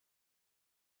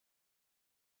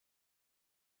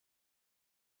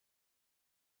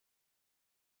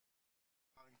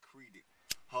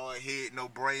Hard head, no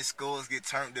brain skulls get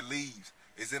turned to leaves.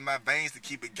 It's in my veins to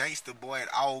keep it gangster, boy, at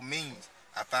all means.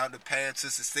 I found the path to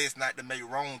success, not to make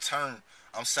wrong turn.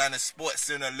 I'm signing sports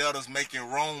center letters, making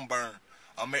Rome burn.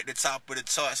 I'm at the top of the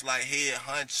charts like head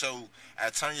honcho. I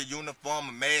turn your uniform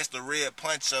and mask to red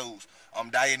ponchos. I'm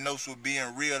diagnosed with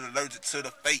being real allergic to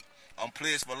the fate. I'm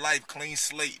pledged for life, clean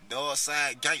slate, dog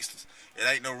side gangsters. It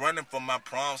ain't no running from my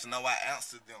promise, no, I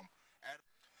answered them.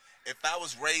 If I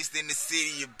was raised in the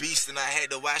city of beasts and I had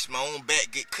to watch my own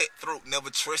back get cut throat, never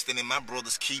trusting in my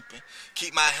brother's keeping.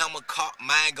 Keep my hammer cocked,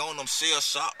 mind gone, I'm shell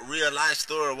shocked. Real life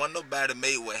story, wasn't nobody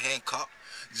made with Hancock.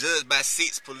 Judged by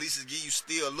 6, police give you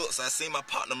still looks. I seen my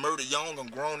partner murder young,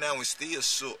 I'm grown now and still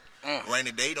shook.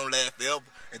 Rainy day don't last forever.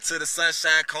 Until the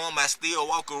sunshine come, I still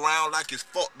walk around like it's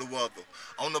fuck the weather.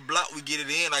 On the block, we get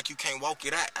it in like you can't walk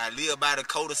it out. I live by the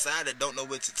cul-de-sac that don't know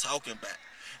what you're talking about.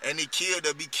 Any killed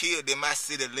or be killed in my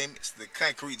city limits. The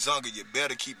concrete jungle, you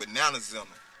better keep bananas in them.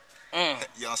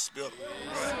 Y'all spill it.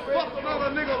 Fuck another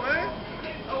nigga, man.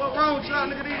 What's wrong with y'all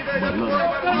nigga these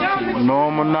days?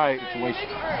 Normal night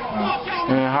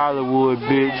in Hollywood,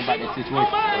 bitch.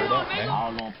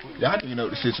 Y'all think you know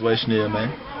what the situation is,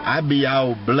 man. I be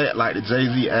all black like the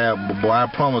Jay-Z album, but boy, I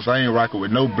promise I ain't rocking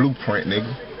with no blueprint,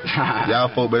 nigga.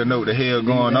 Y'all folk better know what the hell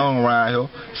going on around here.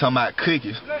 Talking about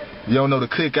cookies. You don't know the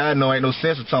cook, I know ain't no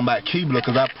sense of talking about Keebler,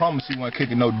 cause I promise you wasn't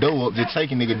cooking no dough up, just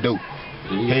taking nigga dough.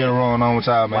 Hell wrong on with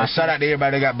y'all, man. Shout out to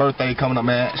everybody that got birthday coming up,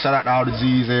 man. Shout out to all the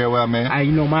G's everywhere, man. Hey,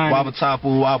 you know mine. Wobble top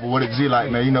or wobble, what it G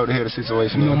like, man. You know the hell the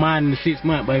situation. You know mine in the 6th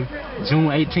month, baby. June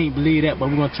 18th, believe that, but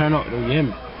we're gonna turn up though, you hear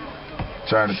me?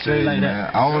 Trying to tell you, like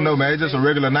man. I don't know, man. It's just a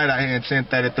regular night out here in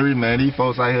 1033, man. These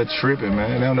folks out here tripping,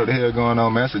 man. They don't know what the hell going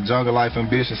on, man. It's a jungle life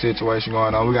ambition situation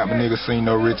going on. We got my nigga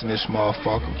C.N.O.Rich in this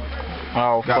motherfucker.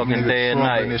 Oh, got fucking day and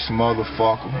night. In this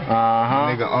motherfucker.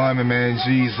 Nigga Army, man.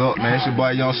 G's up, man. It's your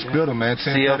boy Young Spitter, man.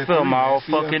 C.F.M all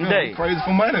fucking day. Crazy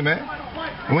for money, man.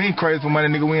 We ain't crazy for money,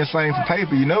 nigga. We ain't slaying for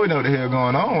paper. You know we know what the hell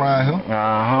going on around here.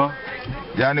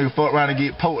 Y'all niggas fuck around and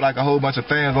get poked like a whole bunch of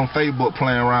fans on Facebook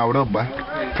playing around with us, boy.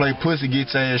 Play pussy,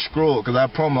 get your ass screwed, cause I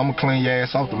promise I'm gonna clean your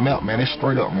ass off the map, man. It's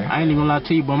straight up, man. I ain't even gonna lie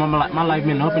to you, but my life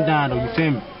been up and down though, you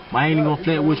feel me? But I ain't even gonna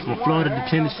flat with you from Florida to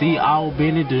Tennessee,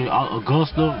 Albany to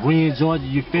Augusta, Green, Georgia,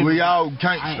 you feel me? We all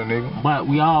gangster, nigga. But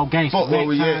we all gangster. Fuck where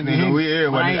we at, nigga. We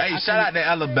everywhere. Hey, shout out to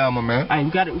Alabama, man. Hey,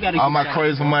 we gotta all my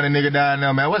crazy for money nigga down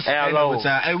there, man. What's happening with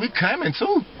y'all? Hey, we coming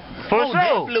too. For sure.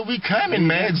 Definitely we coming,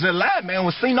 man. July, man.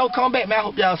 When C.No come back, man, I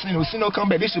hope y'all seen it. When C.No come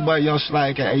back, this your boy Young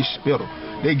Slide, aka Spitter.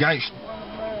 They gangster.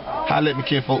 Holla at me,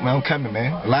 kid folk, man. I'm coming,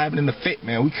 man. Live in the fit,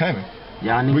 man. We coming. We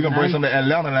gonna bring some to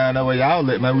Atlanta down that way y'all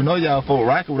let, man. We know y'all folk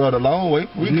rockin' with us the long way.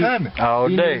 We coming. All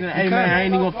day. Hey, man, I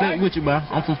ain't even gonna flirt with you, bro.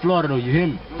 I'm from Florida, though. You hear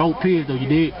me? 4 Piers, though. You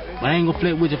did. But I ain't gonna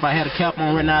flirt with you. If I had a cap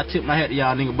on right now, I'd tip my hat to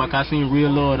y'all, nigga. But I seen real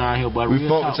love down here, but we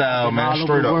fuck with y'all, man.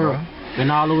 Straight up, bro. Been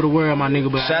all over the world, my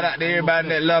nigga. But shout out to everybody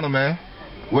in Atlanta, man.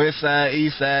 West side,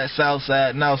 east side, south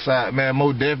side, north side, man.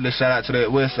 Most definitely shout out to that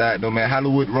west side, though, man.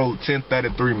 Hollywood Road,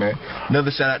 1033, man.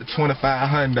 Another shout out to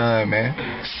 2500,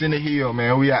 man. Center Hill,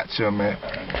 man. We out here, man.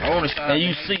 And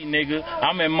you see, nigga,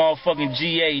 I'm in motherfucking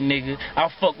GA, nigga. I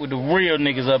fuck with the real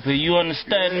niggas up here. You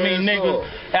understand me,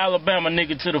 nigga? Alabama,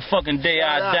 nigga, to the fucking day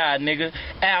I die, nigga.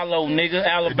 Aloe, nigga.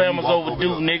 Alabama's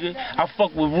overdue, nigga. I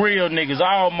fuck with real niggas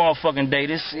all motherfucking day.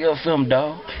 This C.F.M,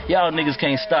 dog. Y'all niggas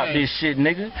can't stop this shit,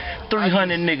 nigga.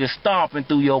 300 niggas stomping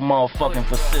through your motherfucking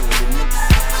facility, nigga.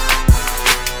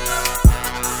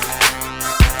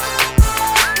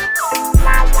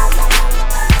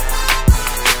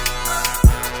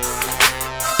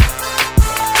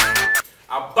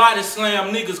 I body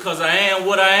slam niggas cause I am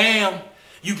what I am.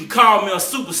 You can call me a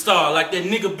superstar like that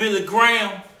nigga Billy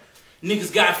Graham.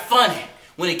 Niggas got funny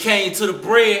when it came to the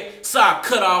bread, so I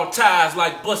cut all ties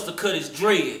like Buster cut his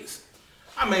dreads.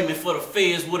 I'm aiming for the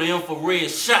feds with an infrared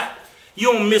shot.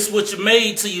 You don't miss what you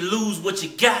made till you lose what you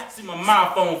got. See my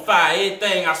mouth on fire,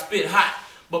 everything I spit hot.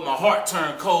 But my heart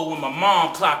turned cold when my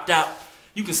mom clocked out.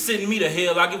 You can send me to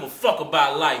hell, I give a fuck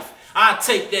about life. I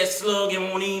take that slug and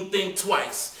won't even think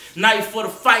twice. Night for the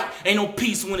fight, ain't no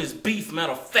peace when it's beef.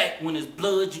 Matter of fact, when it's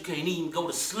blood, you can't even go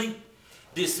to sleep.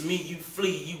 This me, you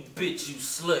flee, you bitch, you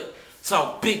slut.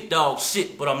 Talk big dog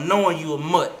shit, but I'm knowing you a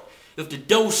mutt. If the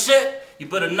door shut, you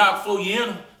better knock before you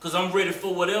enter. Cause I'm ready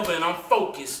for whatever and I'm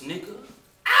focused, nigga.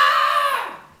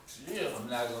 Ah! Yeah, I'm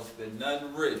not gonna spend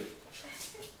nothing ready.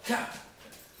 God.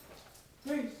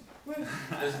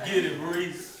 Let's get it,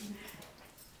 Breeze.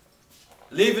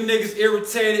 Leaving niggas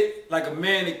irritated like a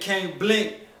man that can't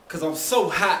blink. Cause I'm so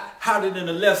hot, hotter than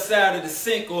the left side of the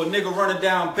sink, or a nigga running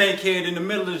down Bankhead in the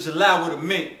middle of July with a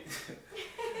mink.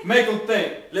 Make them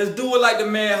think. Let's do it like the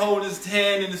man holding his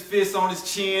hand and his fist on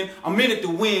his chin. I'm in it to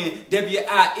win.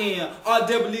 W-I-N.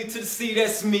 R-W to the C,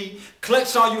 that's me.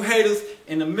 Clutch on you haters.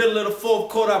 In the middle of the fourth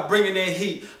quarter, I bring in that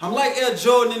heat. I'm like Air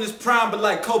Jordan in his prime, but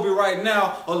like Kobe right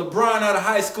now, or LeBron out of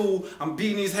high school. I'm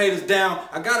beating these haters down.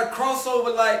 I got a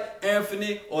crossover like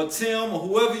Anthony or Tim or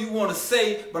whoever you want to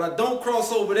say, but I don't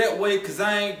cross over that way because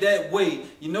I ain't that way.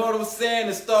 You know what I'm saying?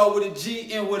 It start with a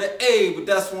G, end with an A, but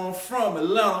that's where I'm from,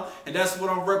 Atlanta, and that's what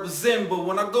I'm representing. But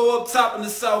when I go up top in the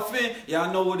South End,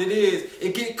 y'all know what it is.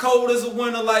 It get cold as a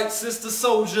winter like Sister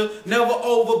Soldier. Never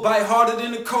over, bite harder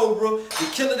than a cobra. The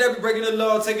killer that be breaking the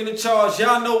law, taking the charge.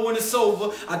 Y'all know when it's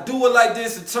over. I do it like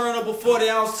this and turn up a 40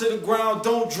 ounce to the ground.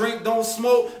 Don't drink, don't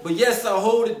smoke, but yes, I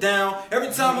hold it down.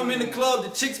 Every time I'm in the club, the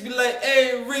chicks be like,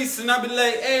 hey, Reese, and I be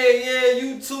like, hey, yeah,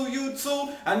 you too, you too.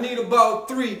 I need about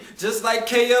 3, just like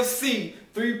KFC.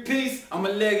 3-piece, I'm a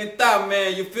leg and thigh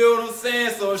man, you feel what I'm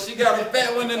saying? So if she got a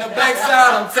fat one in the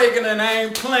backside, I'm taking it and I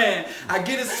ain't playing. I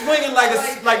get it swinging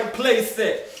like a play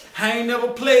set. I ain't never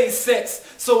played sex,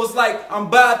 so it's like I'm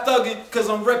bi-thugging cause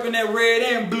I'm repping that red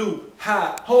and blue.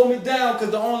 Hi, hold me down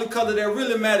cause the only color that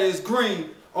really matters is green.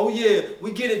 Oh yeah,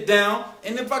 we get it down.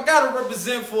 And if I gotta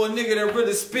represent for a nigga that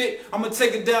really spit, I'ma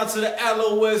take it down to the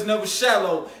aloe where it's never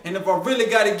shallow. And if I really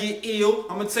gotta get ill,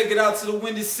 I'ma take it out to the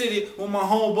Windy City with my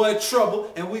homeboy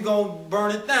Trouble, and we gon'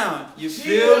 burn it down. You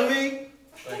feel me?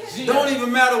 Don't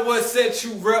even matter what set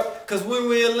you rep, cause when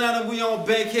we in Atlanta, we on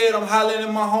Bankhead. I'm hollering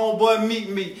at my homeboy Meet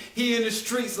Me. He in the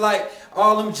streets like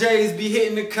all them J's be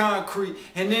hitting the concrete.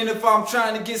 And then if I'm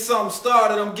trying to get something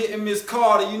started, I'm getting Miss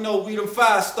Carter. You know we them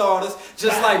 5 starters,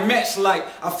 just like Match Light.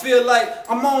 I feel like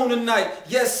I'm on tonight.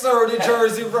 Yes sir, the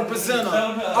Jersey representer.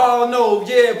 Oh no,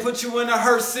 yeah, put you in a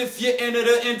hearse if you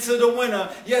enter into the winter.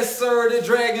 Yes sir, the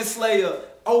Dragon Slayer.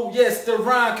 Oh yes, the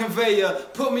rhyme conveyor.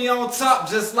 Put me on top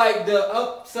just like the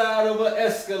upside of an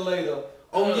escalator.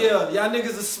 Oh yeah, y'all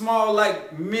niggas are small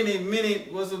like mini,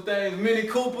 what's the thing? Mini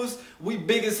Coopers. We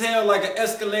big as hell like an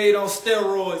Escalade on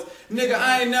steroids. Nigga,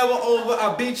 I ain't never over.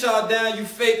 I beat y'all down, you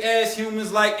fake ass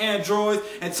humans like androids,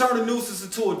 and turn the nuisance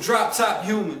into a drop top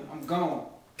human. I'm gone.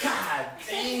 God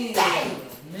damn.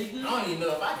 Nigga. I don't even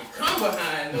know if I can come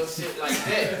behind no shit like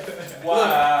that.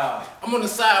 Wow. Look, I'm on the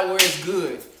side where it's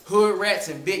good. Hood rats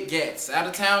and big gats. Out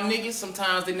of town niggas,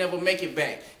 sometimes they never make it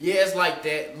back. Yeah, it's like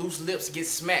that. Loose lips get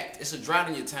smacked. It's a drought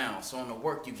in your town, so on the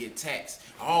work you get taxed.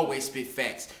 I always spit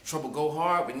facts. Trouble go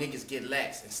hard, but niggas get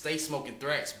lax. And stay smoking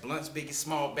thrax. Blunts big as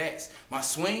small bats. My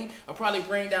swing, I'll probably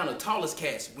bring down the tallest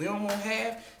cats. We don't want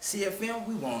half. C.F.M,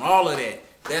 we want all of that.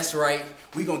 That's right,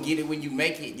 we gonna get it when you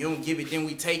make it. You don't give it, then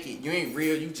we take it. You ain't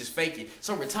real, you just fake it.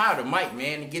 So retire the mic,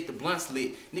 man, and get the blunts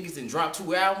lit. Niggas done dropped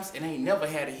 2 albums and ain't never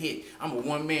had a hit. I'm a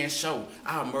one-man show.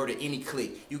 I'll murder any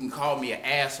clique. You can call me an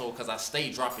asshole cause I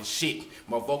stay dropping shit.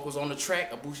 My vocals on the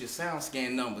track, I boost your sound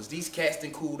scan numbers. These cats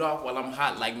done cooled off while I'm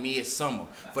hot like mid-summer.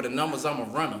 For the numbers, I'm a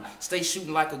runner. Stay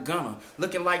shooting like a gunner.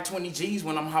 Looking like 20 G's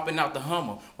when I'm hopping out the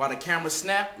Hummer. While the camera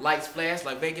snap, lights flash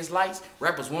like Vegas lights.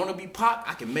 Rappers wanna be pop,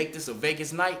 I can make this a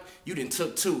Vegas night. You done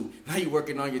took 2. Now you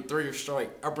working on your 3rd strike.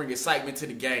 I bring excitement to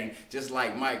the game, just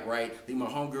like Mike, right? Leave my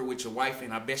homegirl with your wife,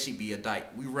 and I bet she be a dyke.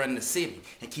 We run the city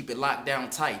and keep it locked down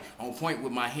tight. On point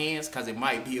with my hands, cause it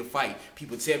might be a fight.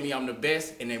 People tell me I'm the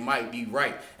best, and they might be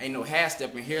right. Ain't no half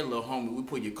step in here, little homie. We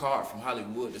pull your card from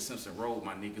Hollywood to Simpson Road.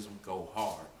 My niggas, we go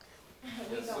hard.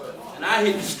 And I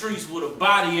hit the streets with a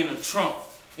body in a trunk.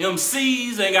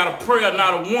 MCs ain't got a prayer,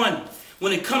 not a one.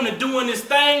 When it come to doing this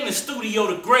thing, the studio,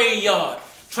 the graveyard.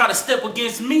 Try to step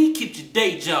against me, keep your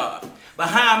day job.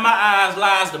 Behind my eyes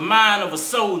lies the mind of a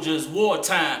soldier. It's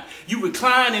wartime. You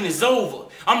recline and it's over.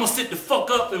 I'm gonna sit the fuck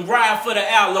up and ride for the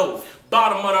aloe.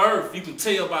 Bottom of the earth, you can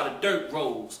tell by the dirt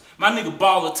rolls. My nigga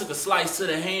Baller took a slice to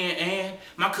the hand, and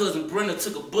my cousin Brenda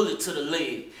took a bullet to the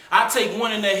leg. I take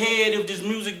one in the head if this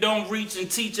music don't reach and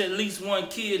teach at least one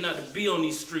kid not to be on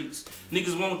these streets.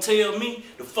 Niggas won't tell me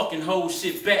to fucking hold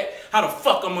shit back. How the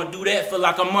fuck I'm gonna do that? Feel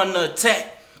like I'm under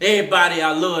attack. Everybody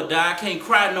I love die, I can't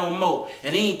cry no more.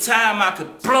 And any time I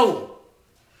could blow,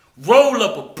 roll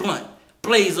up a blunt,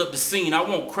 blaze up the scene. I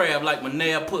won't crab like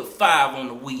Manel, put 5 on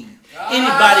the weed.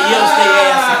 Anybody else they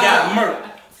ass got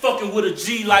murked. Fucking with a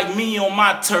G like me on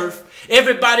my turf.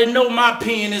 Everybody know my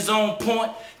pen is on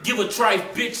point. Give a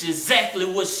trife bitch exactly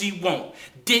what she want.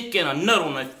 Dick and a nut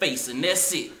on her face and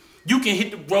that's it. You can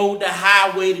hit the road, the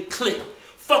highway, the clip.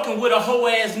 Fucking with a hoe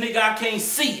ass nigga, I can't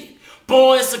see it.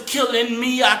 Boy, it's a killer in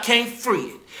me, I can't free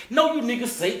it. Know you niggas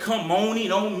say come on, he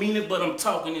don't mean it, but I'm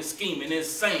talking and scheming,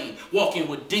 insane, walking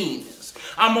with demons.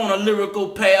 I'm on a lyrical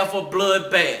path of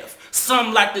bloodbath.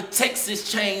 Some like the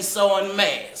Texas Chainsaw and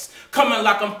Mass. Coming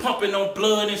like I'm pumping on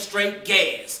blood and straight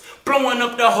gas. Blowing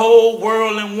up the whole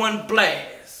world in one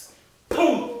blast.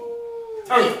 Boom!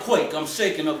 Earthquake, I'm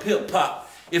shaking up hip-hop.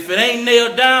 If it ain't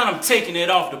nailed down, I'm taking it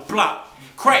off the block.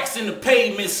 Cracks in the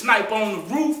pavement, snipe on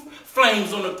the roof,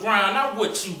 flames on the ground. Now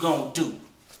what you gonna do?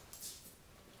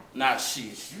 Not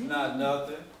shit. Not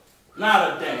nothing.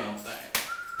 Not a damn thing.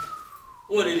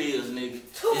 What it is, nigga?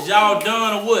 Is y'all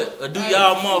done or what? Or do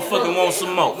y'all motherfucking want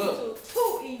some more?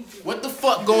 What the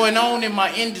fuck going on in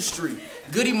my industry?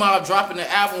 Goody Mob dropping the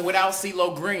album without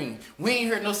CeeLo Green. We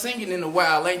ain't heard no singing in a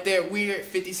while. Ain't that weird?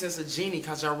 50 Cent's a genie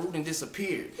cause y'all Rudin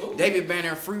disappeared. Ooh. David Banner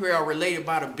and Free Rail related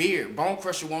by the beard. Bone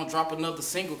Crusher won't drop another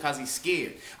single cause he's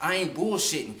scared. I ain't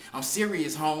bullshitting. I'm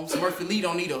serious, Holmes. Murphy Lee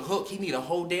don't need a hook. He need a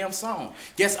whole damn song.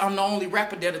 Guess I'm the only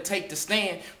rapper that'll take the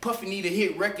stand. Puffy need a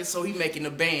hit record so he making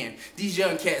a band. These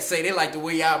young cats say they like the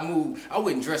way I move. I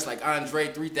wouldn't dress like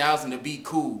Andre 3000 to be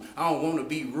cool. I don't want to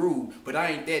be rude, but I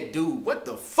ain't that dude. What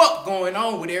the fuck going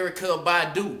on with Erykah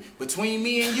Badu? Between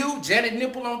me and you, Janet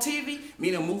Nipple on TV, me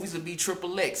the movies will be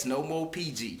XXX, no more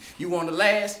PG. You want to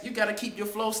last? You gotta keep your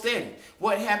flow steady.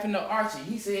 What happened to Archie?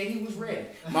 He said he was ready.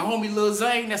 My homie Lil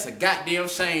Zane, that's a goddamn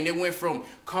shame. They went from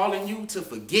calling you to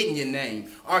forgetting your name.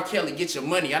 R. Kelly, get your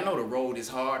money. I know the road is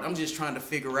hard. I'm just trying to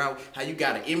figure out how you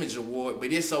got an image award,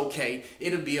 but it's okay.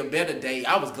 It'll be a better day.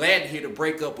 I was glad to hear the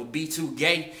breakup of B2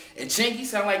 Gay. And Chingy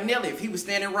sound like Nelly. If he was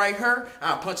standing right here,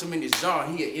 I'd punch him in his jaw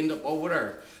and he'd end up over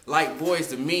there. Like boys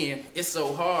to men, it's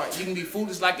so hard. You can be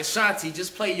foolish like Ashanti,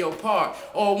 just play your part.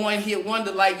 Or one hit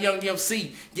wonder like Young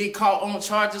MC. Get caught on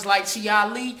charges like Chi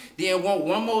Ali, then want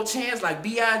one more chance like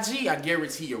B.I.G. I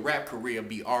guarantee your rap career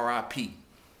be R.I.P.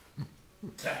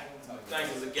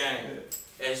 Thanks as a game.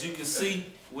 As you can see,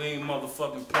 we ain't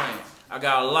motherfucking playing. I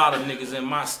got a lot of niggas in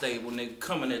my stable, nigga,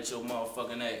 coming at your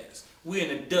motherfucking ass. We in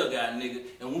the dugout, nigga,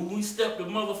 and when we step the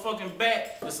motherfucking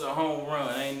back, it's a home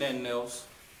run, ain't nothing else.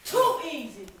 Too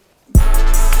easy.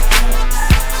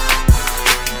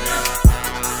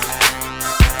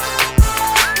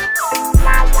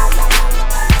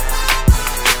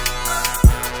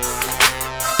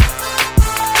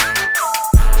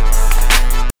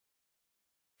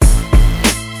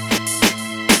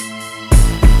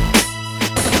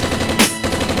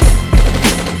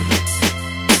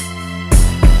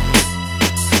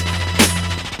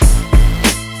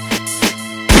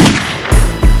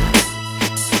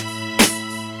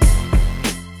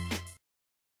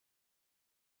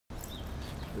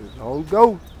 Don't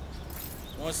go.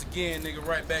 Once again, nigga,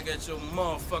 right back at your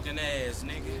motherfucking ass,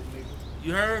 nigga.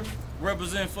 You heard me?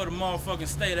 Represent for the motherfucking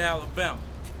state of Alabama.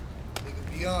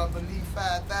 Nigga, beyond belief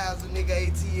 5,000, nigga,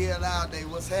 ATL out there.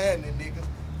 What's happening, nigga?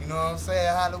 You know what I'm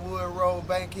saying? Hollywood Road,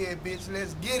 Bankhead, bitch,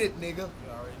 let's get it, nigga. You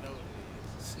already know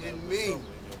what it is. Shit me.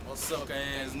 Sucker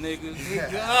ass nigga.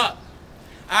 Nigga up.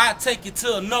 I take you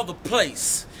to another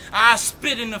place. I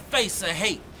spit in the face of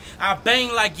hate. I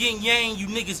bang like yin yang, you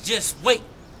niggas just wait.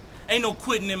 Ain't no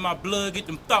quitting in my blood, get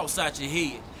them thoughts out your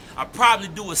head. I probably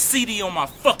do a CD on my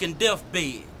fucking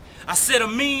deathbed. I said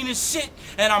I'm mean as shit,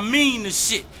 and I mean the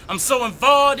shit. I'm so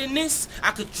involved in this,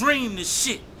 I could dream this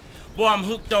shit. Boy, I'm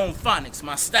hooked on phonics.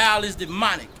 My style is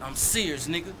demonic. I'm serious,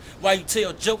 nigga. Why you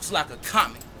tell jokes like a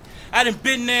comic? I done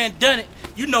been there and done it.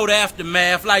 You know the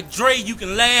aftermath. Like Dre, you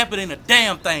can laugh, but ain't a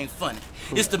damn thing funny.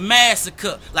 It's the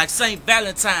massacre, like St.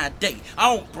 Valentine's Day.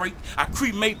 I don't break. I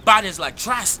cremate bodies like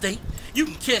Tri-State. You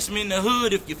can catch me in the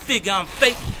hood if you figure I'm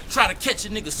fake. Try to catch a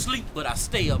nigga sleep, but I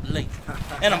stay up late.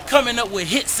 And I'm coming up with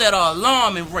hits that are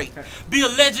alarming rate. Be a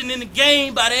legend in the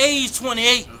game by the age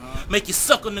 28. Make you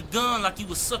suck on the gun like you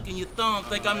was sucking your thumb.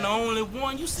 Think I'm the only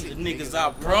one? You see the niggas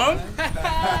out brung.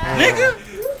 Nigga,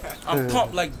 I'm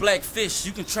pumped like Blackfish.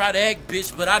 You can try to act,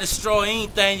 bitch, but I destroy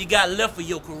anything you got left for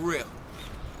your career.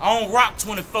 I don't rock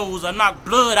 24s, I knock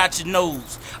blood out your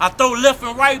nose. I throw left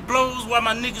and right blows while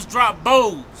my niggas drop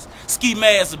bows. Ski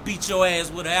mask will beat your ass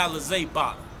with an Alizé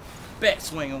bottle. Back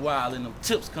swinging wild and them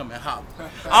tips coming hot.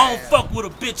 I don't fuck with a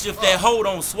bitch if that hoe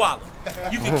don't swallow.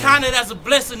 You can count it as a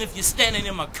blessing if you're standing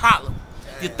in my column.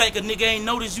 You think a nigga ain't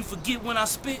noticed you forget when I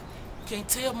spit? Can't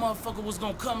tell motherfucker what's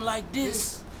gonna come like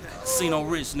this.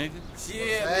 C.N.O.Rich, nigga.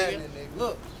 Yeah, nigga.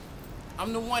 Look,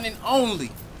 I'm the one and only.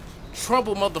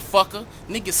 Trouble, motherfucker.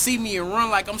 Niggas see me and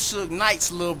run like I'm Suge Knight's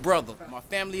little brother. My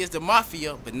family is the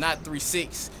mafia, but not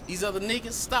 3-6. These other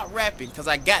niggas, stop rapping, cause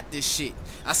I got this shit.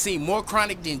 I seen more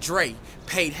chronic than Dre.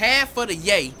 Paid half for the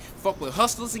yay. Fuck with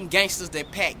hustlers and gangsters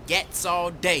that pack gats all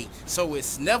day. So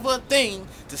it's never a thing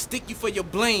to stick you for your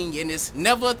bling, and it's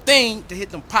never a thing to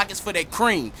hit them pockets for that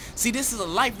cream. See, this is a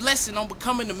life lesson on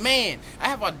becoming a man. I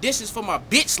have auditions for my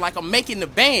bitch like I'm making the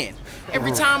band.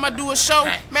 Every time I do a show,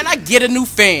 man, I get a new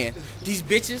fan. These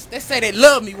bitches, they say they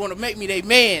love me, wanna make me they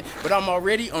man, but I'm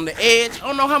already on the edge. I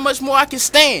don't know how much more I can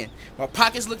stand. My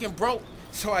pockets looking broke,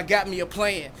 so I got me a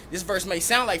plan. This verse may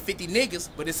sound like 50 niggas,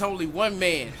 but it's only one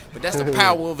man. But that's the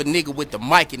power of a nigga with the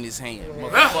mic in his hand,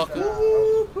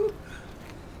 motherfucker.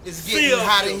 It's getting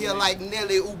hot in here like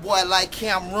Nelly, ooh boy, like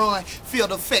Cameron. Feel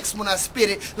the effects when I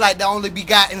spit it like the only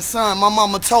begotten son. My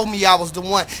mama told me I was the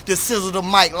one to sizzle the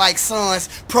mic like sons.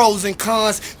 Pros and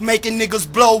cons, making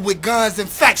niggas blow with guns,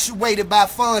 infatuated by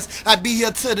funds. I be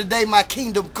here till the day my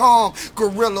kingdom come.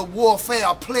 Guerrilla warfare,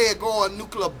 a plague or a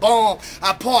nuclear bomb.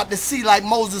 I part the sea like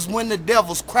Moses when the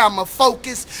devils crowd my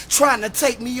focus. Trying to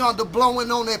take me under,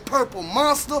 blowing on that purple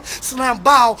monster. Slam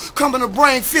ball, coming to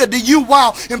brain field to you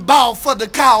wow, and ball for the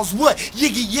cow. What?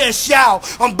 Yiggy yes y'all.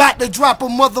 I'm about to drop a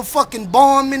motherfucking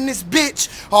bomb in this bitch.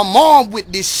 I'm on with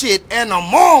this shit and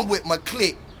I'm on with my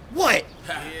clique. What?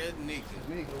 Yeah, nigga.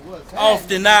 What's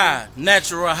Often I,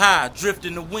 natural high, drift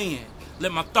in the wind.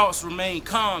 Let my thoughts remain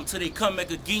calm till they come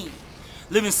back again.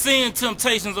 Living sin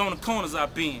temptations on the corners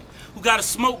I've been. Who gotta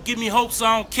smoke, give me hope so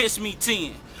I don't catch me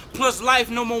 10. Plus life,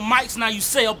 no more mics, now you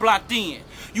cell blocked in.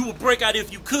 You would break out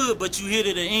if you could, but you hit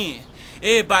it the end.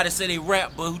 Everybody say they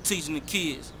rap, but who teaching the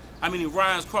kids? How many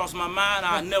rhymes cross my mind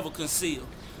I never conceal.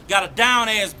 Got a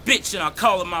down-ass bitch and I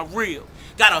call her my real.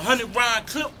 Got a 100-rhyme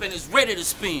clip and it's ready to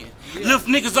spin. Lift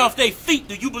niggas off their feet,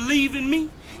 do you believe in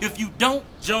me? If you don't,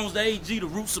 Jones the AG, the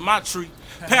roots of my tree.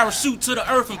 Parachute to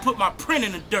the earth and put my print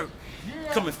in the dirt.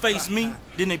 Come and face me,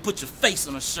 then they put your face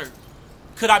on a shirt.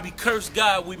 Could I be cursed?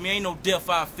 God with me, ain't no death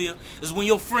I fear. It's when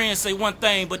your friends say one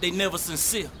thing, but they never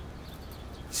sincere.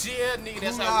 Yeah, nigga,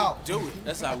 that's how we do it.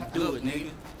 That's how we do it, nigga.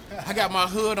 I got my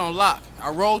hood on lock. I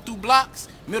roll through blocks,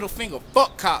 middle finger,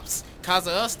 fuck cops. Cause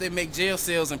of us, they make jail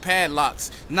cells and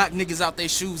padlocks. Knock niggas out their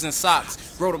shoes and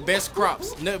socks. Grow the best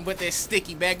crops, nothing but that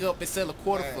sticky. Bag up and sell a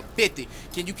quarter for 50.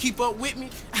 Can you keep up with me?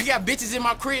 I got bitches in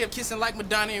my crib kissing like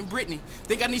Madonna and Britney.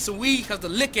 Think I need some weed cause the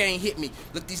liquor ain't hit me.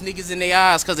 Look these niggas in their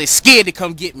eyes cause they scared to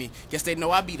come get me. Guess they know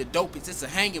I be the dopest. It's a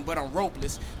hanging but I'm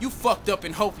ropeless. You fucked up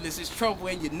and hopeless. It's trouble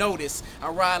and you know this. I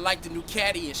ride like the new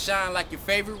caddy and shine like your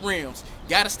favorite rims.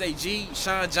 Gotta stay G,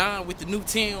 Sean John with the new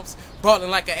Timbs.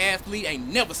 Ballin' like an athlete, ain't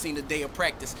never seen a day of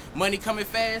practice. Money coming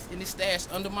fast and it's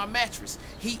stashed under my mattress.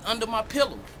 Heat under my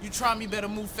pillow. You try me, better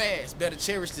move fast. Better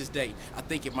cherish this day. I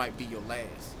think it might be your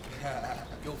last.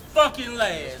 Your fucking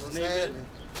last, nigga.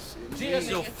 This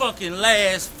your fucking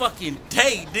last fucking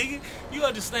day, nigga. You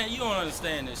understand? You don't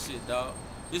understand that shit, dog.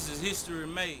 This is history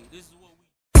made. This is what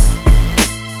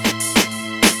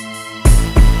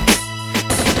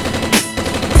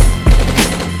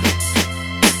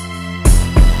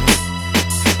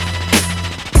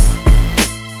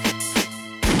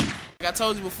Like I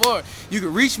told you before, you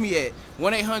can reach me at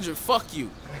 1-800-FUCK YOU.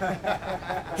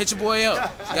 Hit your boy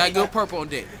up. Got good purple on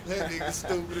deck. That nigga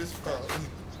stupid as fuck.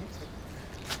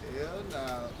 Hell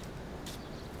no.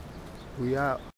 We out.